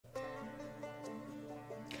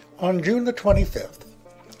On June the 25th,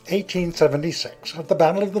 1876, at the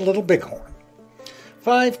Battle of the Little Bighorn,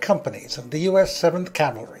 5 companies of the U.S. 7th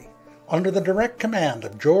Cavalry, under the direct command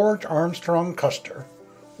of George Armstrong Custer,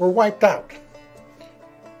 were wiped out.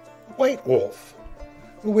 White Wolf,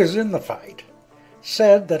 who was in the fight,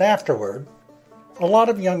 said that afterward a lot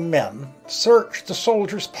of young men searched the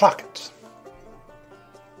soldiers' pockets.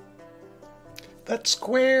 That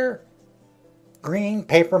square green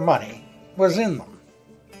paper money was in them.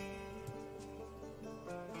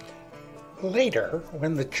 Later,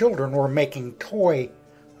 when the children were making toy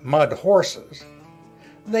mud horses,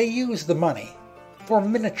 they used the money for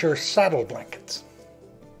miniature saddle blankets.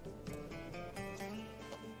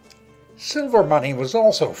 Silver money was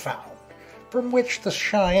also found, from which the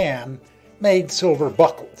Cheyenne made silver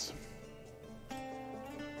buckles.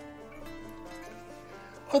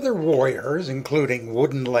 Other warriors, including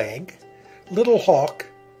Wooden Leg, Little Hawk,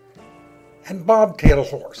 and Bobtail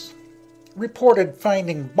Horse, reported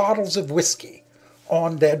finding bottles of whiskey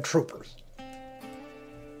on dead troopers.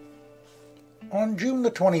 On June the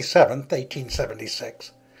 27th,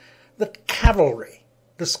 1876, the cavalry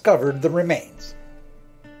discovered the remains.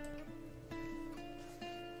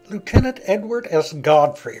 Lieutenant Edward S.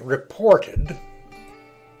 Godfrey reported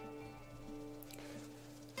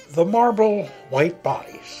the marble white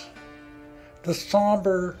bodies, the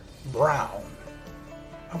somber brown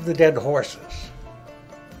of the dead horses,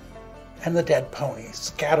 and the dead ponies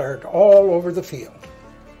scattered all over the field,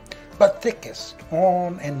 but thickest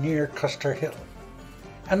on and near Custer Hill,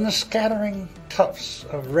 and the scattering tufts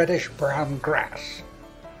of reddish-brown grass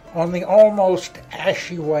on the almost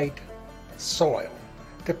ashy-white soil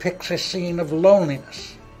depicts a scene of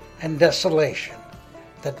loneliness and desolation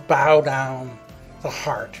that bow down the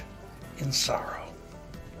heart in sorrow.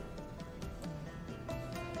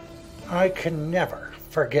 I can never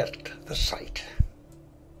forget the sight.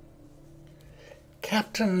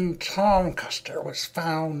 Captain Tom Custer was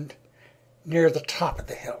found near the top of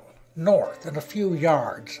the hill, north and a few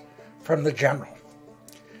yards from the general,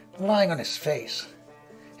 lying on his face.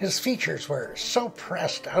 His features were so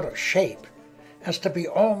pressed out of shape as to be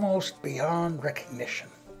almost beyond recognition.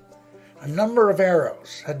 A number of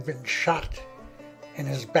arrows had been shot in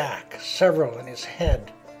his back, several in his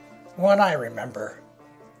head. One, I remember,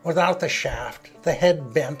 without the shaft, the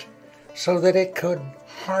head bent so that it could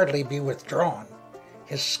hardly be withdrawn.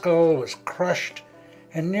 His skull was crushed,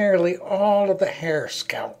 and nearly all of the hair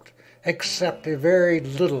scalped, except a very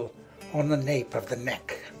little on the nape of the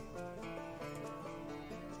neck.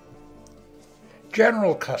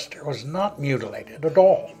 General Custer was not mutilated at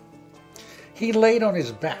all. He laid on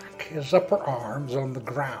his back, his upper arms on the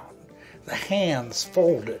ground. The hands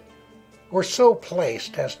folded, were so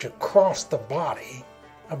placed as to cross the body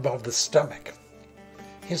above the stomach.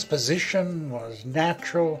 His position was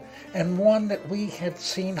natural and one that we had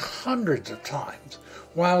seen hundreds of times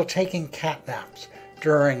while taking cat naps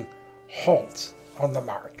during halts on the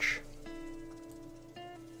march.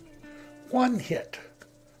 One hit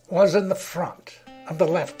was in the front of the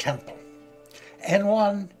left temple, and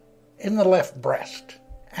one in the left breast,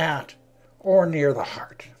 at or near the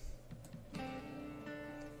heart.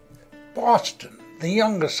 Boston, the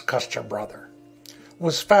youngest Custer brother,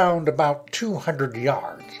 was found about 200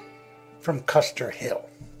 yards from Custer Hill.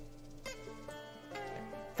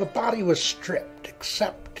 The body was stripped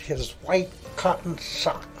except his white cotton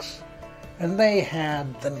socks, and they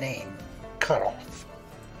had the name cut off.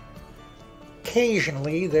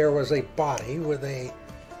 Occasionally there was a body with a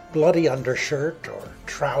bloody undershirt or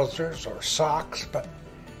trousers or socks, but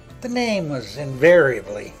the name was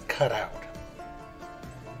invariably cut out.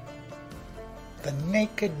 The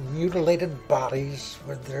naked, mutilated bodies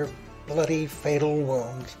with their bloody, fatal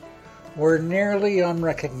wounds were nearly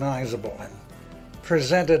unrecognizable and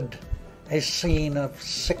presented a scene of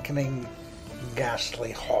sickening,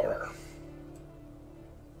 ghastly horror.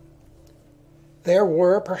 There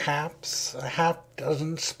were perhaps a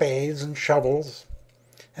half-dozen spades and shovels,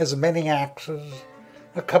 as many axes,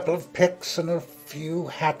 a couple of picks and a few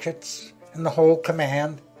hatchets in the whole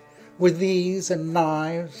command. With these and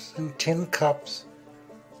knives and tin cups,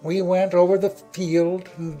 we went over the field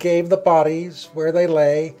and gave the bodies, where they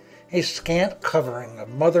lay, a scant covering of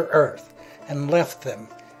Mother Earth, and left them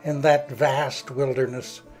in that vast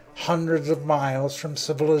wilderness, hundreds of miles from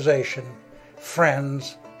civilization,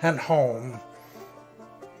 friends, and home,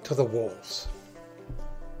 to the wolves.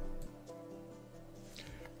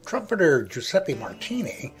 Trumpeter Giuseppe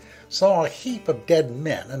Martini saw a heap of dead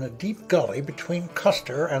men in a deep gully between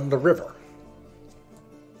Custer and the river.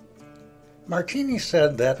 Martini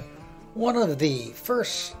said that one of the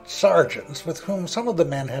first sergeants with whom some of the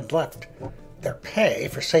men had left Their pay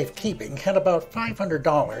for safekeeping had about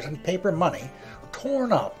 $500 in paper money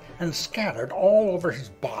torn up and scattered all over his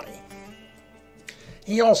body.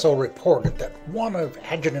 He also reported that one of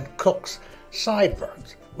Adjutant Cook's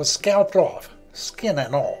sideburns was scalped off, skin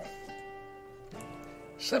and all.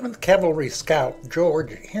 7th Cavalry Scout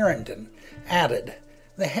George Armstrong added,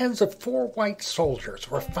 the heads of 4 white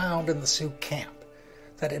soldiers were found in the Sioux camp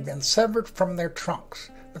that had been severed from their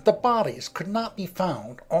trunks, but the bodies could not be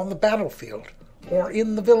found on the battlefield or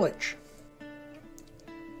in the village.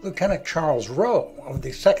 Lieutenant Charles Rowe of the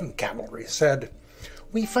 2nd Cavalry said,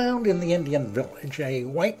 we found in the Indian village a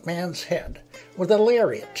white man's head with a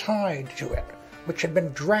lariat tied to it, which had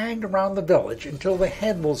been dragged around the village until the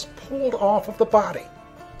head was pulled off of the body.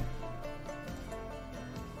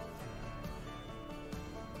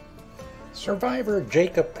 Survivor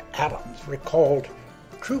Jacob Adams recalled,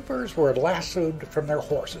 troopers were lassoed from their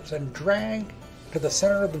horses and dragged to the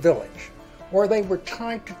center of the village, where they were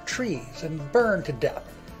tied to trees and burned to death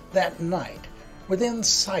that night, within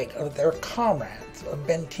sight of their comrades of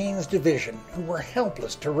Benteen's division who were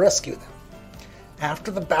helpless to rescue them.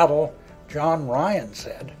 After the battle, John Ryan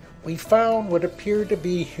said, we found what appeared to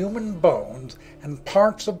be human bones and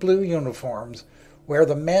parts of blue uniforms where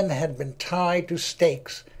the men had been tied to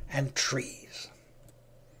stakes and trees.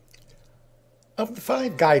 Of the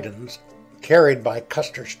 5 guidons carried by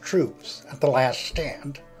Custer's troops at the last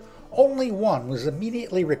stand, only one was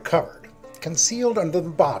immediately recovered, concealed under the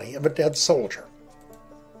body of a dead soldier.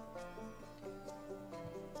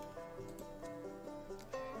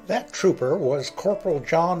 That trooper was Corporal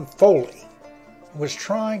John Foley, who was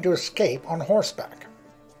trying to escape on horseback.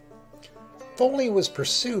 Foley was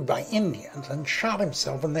pursued by Indians and shot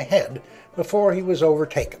himself in the head before he was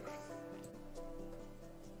overtaken.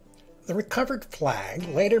 The recovered flag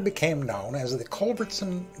later became known as the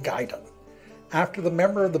Culbertson Guidon, after the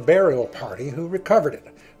member of the burial party who recovered it,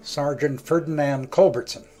 Sergeant Ferdinand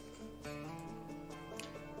Culbertson.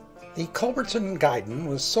 The Culbertson Guidon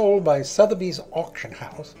was sold by Sotheby's auction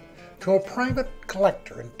house to a private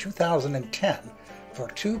collector in 2010 for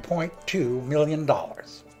 $2.2 million.